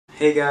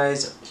Hey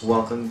guys,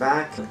 welcome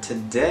back.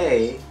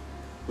 Today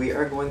we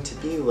are going to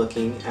be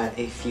looking at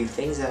a few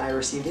things that I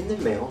received in the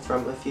mail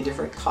from a few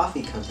different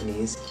coffee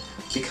companies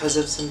because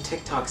of some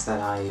TikToks that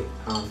I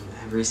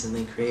have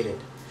recently created.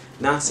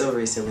 Not so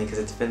recently because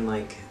it's been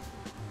like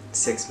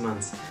 6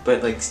 months,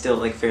 but like still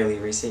like fairly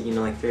recent, you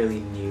know, like fairly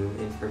new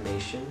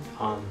information.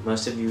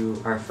 Most of you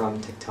are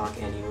from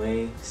TikTok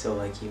anyway, so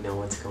like you know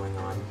what's going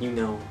on. You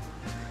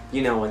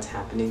know what's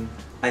happening.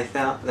 I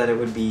thought that it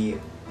would be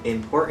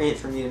important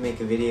for me to make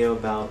a video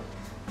about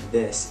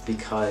this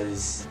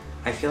because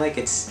I feel like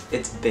it's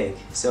big.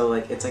 So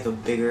like it's like a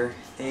bigger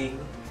thing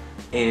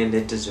and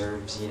it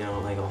deserves, you know,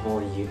 like a whole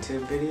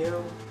YouTube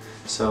video.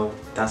 So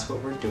that's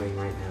what we're doing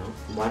right now.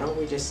 Why don't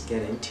we just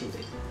get into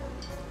it?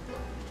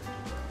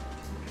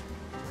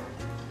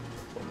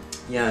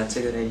 Yeah, that's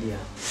a good idea.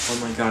 Oh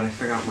my god, I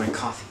forgot my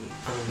coffee.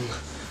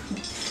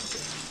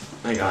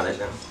 I got it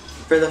now.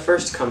 For the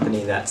first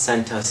company that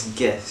sent us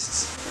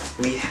gifts,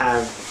 we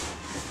have,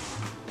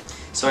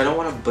 so I don't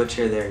want to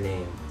butcher their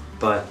name,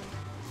 but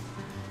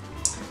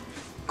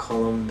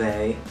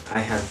Colombe, I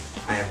have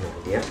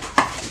no idea.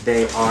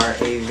 They are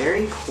a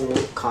very cool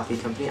coffee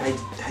company.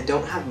 I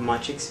don't have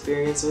much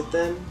experience with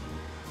them.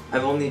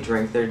 I've only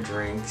drank their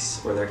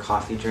drinks or their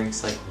coffee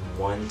drinks like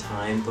one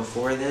time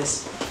before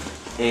this,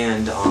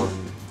 and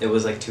it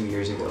was like 2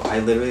 years ago. I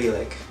literally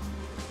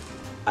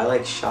I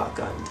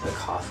shotgunned a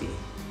coffee.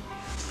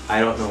 I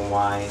don't know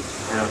why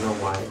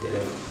I did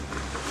it.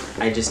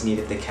 I just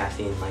needed the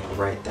caffeine like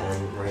right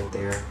then, right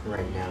there,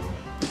 right now.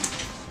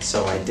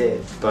 So I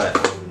did, but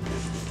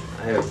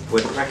I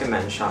wouldn't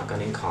recommend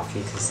shotgunning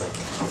coffee because,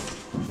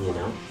 like, you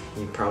know,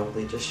 you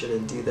probably just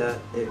shouldn't do that.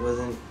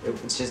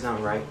 It's just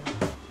not right.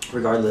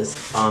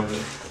 Regardless,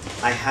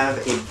 I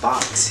have a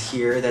box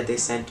here that they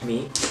sent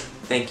me.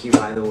 Thank you,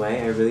 by the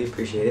way. I really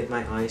appreciate it.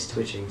 My eye's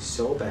twitching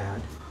so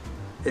bad.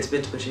 It's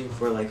been twitching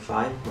for like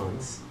 5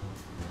 months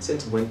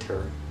since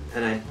winter,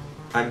 and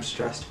I'm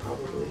stressed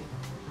probably.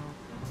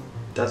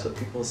 That's what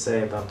people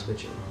say about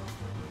twitching.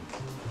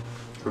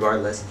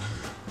 Regardless,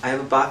 I have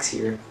a box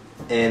here,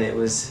 and it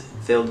was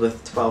filled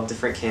with 12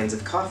 different cans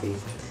of coffee.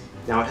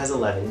 Now it has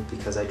 11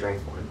 because I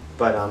drank one,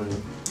 but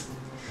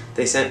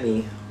they sent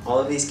me all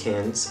of these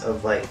cans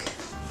of like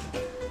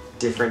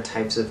different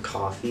types of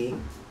coffee.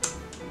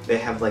 They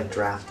have like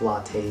draft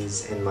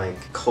lattes and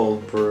like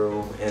cold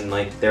brew, and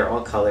like they're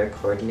all color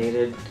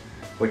coordinated,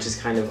 which is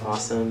kind of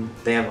awesome.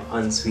 They have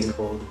unsweetened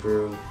cold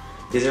brew.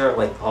 These are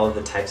like all of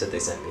the types that they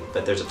sent me,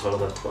 but there's a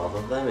total of 12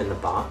 of them in the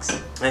box.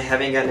 I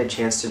haven't gotten a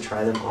chance to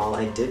try them all.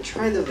 I did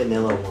try the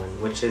vanilla one,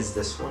 which is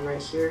this one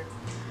right here.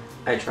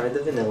 I tried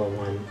the vanilla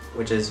one,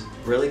 which is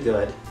really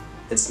good.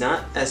 It's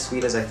not as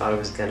sweet as I thought it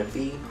was gonna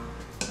be,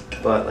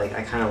 but like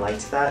I kind of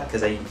liked that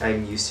because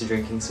I'm used to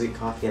drinking sweet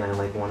coffee, and I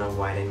like want to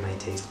widen my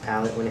taste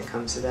palette when it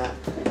comes to that.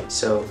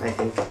 So I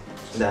think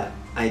that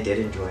I did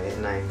enjoy it,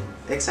 and I'm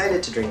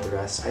excited to drink the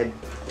rest. I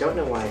don't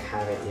know why I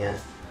haven't yet,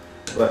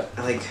 but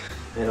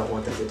I don't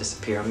want them to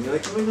disappear. I'm gonna be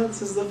like, oh my god,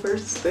 this is the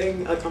first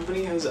thing a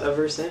company has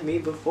ever sent me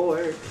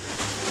before.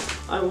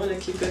 I want to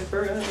keep it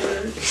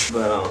forever.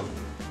 But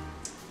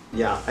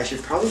yeah, I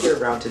should probably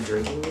get around to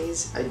drinking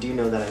these. I do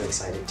know that I'm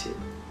excited to.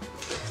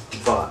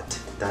 But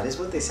that is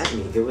what they sent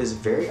me. It was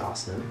very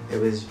awesome. It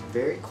was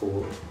very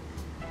cool.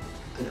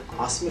 An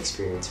awesome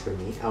experience for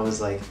me. I was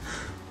like,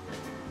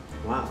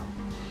 wow.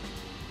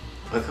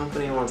 A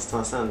company wants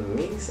to send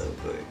me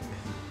something.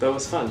 But it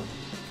was fun.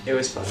 It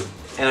was fun.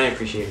 And I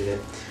appreciated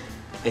it.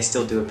 I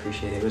still do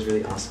appreciate it. It was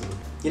really awesome.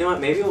 You know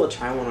what? Maybe we'll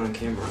try one on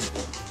camera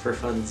for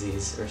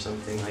funsies or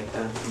something like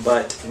that.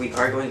 But we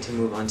are going to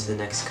move on to the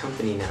next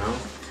company now.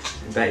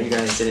 I bet you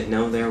guys didn't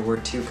know there were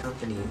 2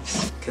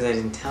 companies because I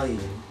didn't tell you.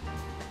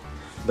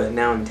 But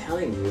now I'm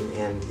telling you,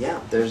 and yeah,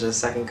 there's a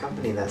second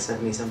company that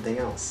sent me something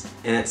else.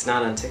 And it's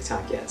not on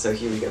TikTok yet, so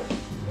here we go.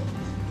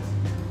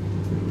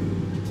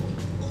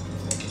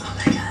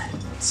 Oh my god.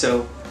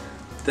 So,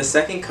 the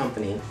second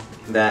company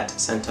that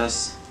sent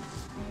us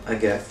a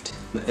gift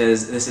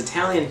is this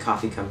Italian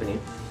coffee company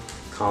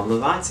called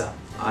Lavazza.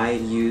 I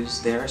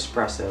use their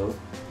espresso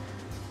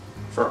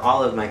for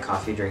all of my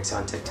coffee drinks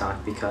on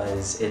TikTok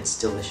because it's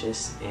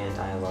delicious and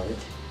I love it.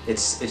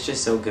 It's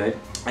just so good.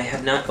 I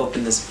have not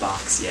opened this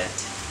box yet,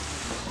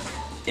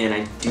 and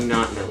I do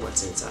not know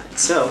what's inside.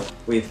 So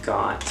we've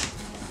got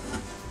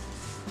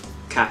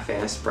cafe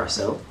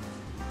espresso.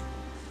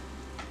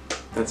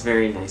 That's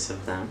very nice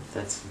of them.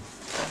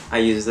 I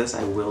use this.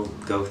 I will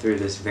go through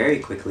this very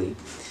quickly.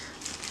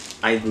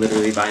 I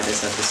literally buy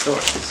this at the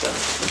store,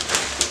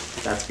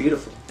 so that's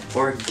beautiful.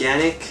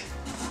 Organic.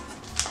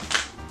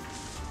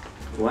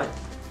 What?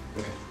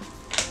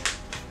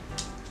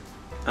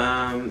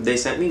 Okay. They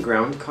sent me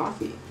ground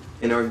coffee,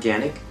 an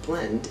organic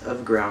blend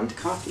of ground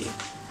coffee.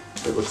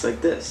 It looks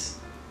like this.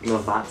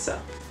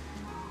 Lavazza.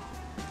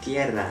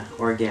 Tierra,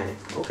 organic.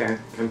 Okay,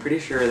 I'm pretty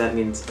sure that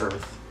means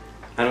earth.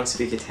 I don't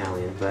speak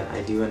Italian, but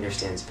I do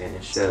understand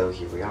Spanish, so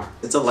here we are.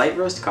 It's a light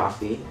roast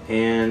coffee,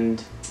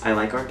 and I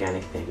like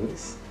organic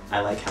things. I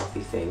like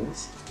healthy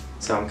things,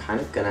 so I'm kind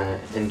of gonna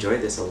enjoy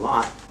this a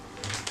lot.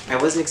 I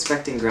wasn't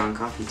expecting ground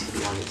coffee, to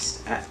be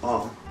honest, at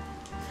all.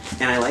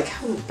 And I like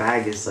how the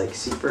bag is like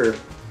super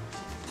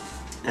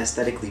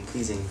aesthetically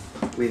pleasing.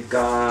 We've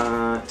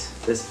got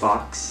this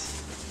box.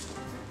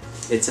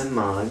 It's a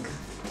mug.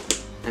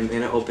 I'm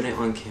gonna open it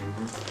on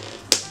camera.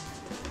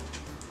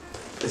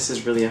 This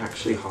is really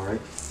actually hard.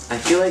 I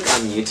feel like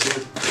on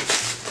YouTube,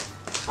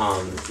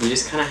 you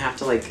just kind of have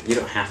to like, you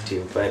don't have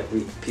to, but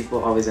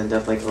people always end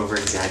up like over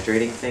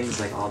exaggerating things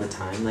like all the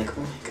time. Like,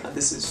 oh my god,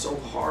 this is so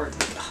hard.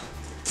 Like,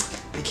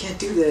 I can't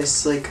do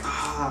this. Like,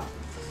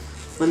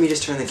 let me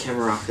just turn the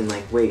camera off and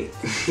like wait.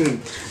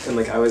 And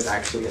like I was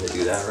actually gonna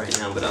do that right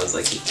now, but I was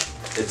like,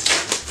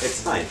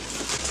 it's fine.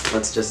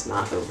 Let's just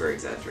not over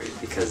exaggerate,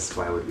 because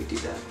why would we do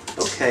that?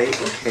 Okay,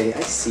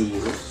 I see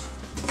you.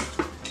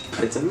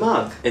 It's a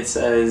mug. It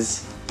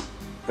says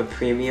a I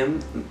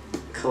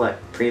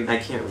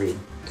can't read.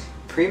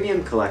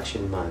 Premium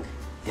collection mug,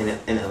 and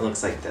it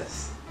looks like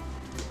this.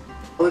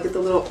 Oh, look at the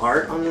little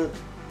art on the.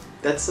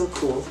 That's so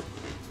cool.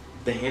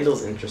 The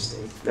handle's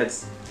interesting.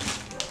 That's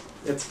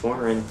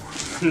foreign.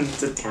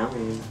 It's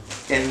Italian.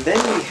 And then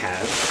we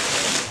have,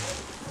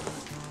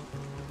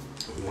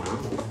 wow,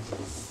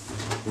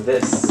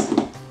 this.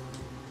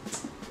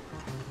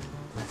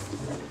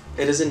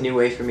 It is a new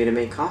way for me to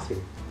make coffee.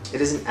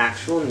 It is an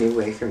actual new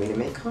way for me to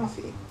make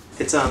coffee.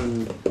 It's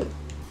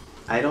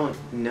I don't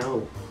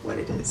know what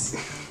it is.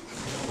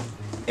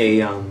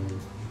 A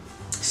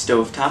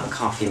stovetop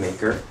coffee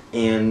maker,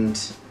 and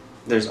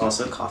there's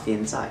also coffee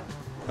inside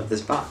of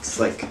this box,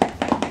 like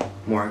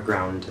more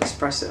ground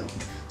espresso.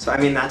 So I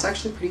mean, that's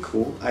actually pretty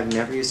cool. I've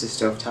never used a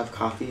stovetop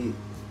coffee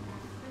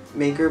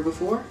maker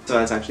before, so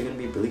that's actually gonna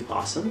be really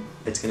awesome.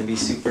 It's gonna be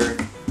super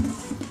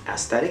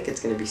aesthetic.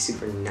 It's gonna be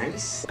super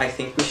nice. I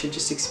think we should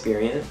just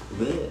experiment.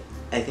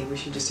 I think we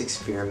should just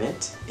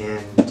experiment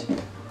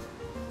and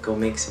go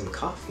make some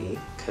coffee,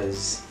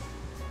 because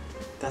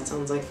that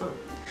sounds like fun.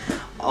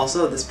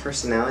 Also, this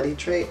personality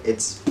trait,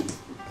 it's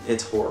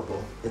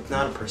horrible. It's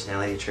not a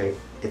personality trait.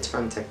 It's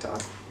from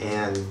TikTok,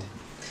 and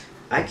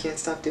I can't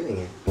stop doing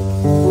it.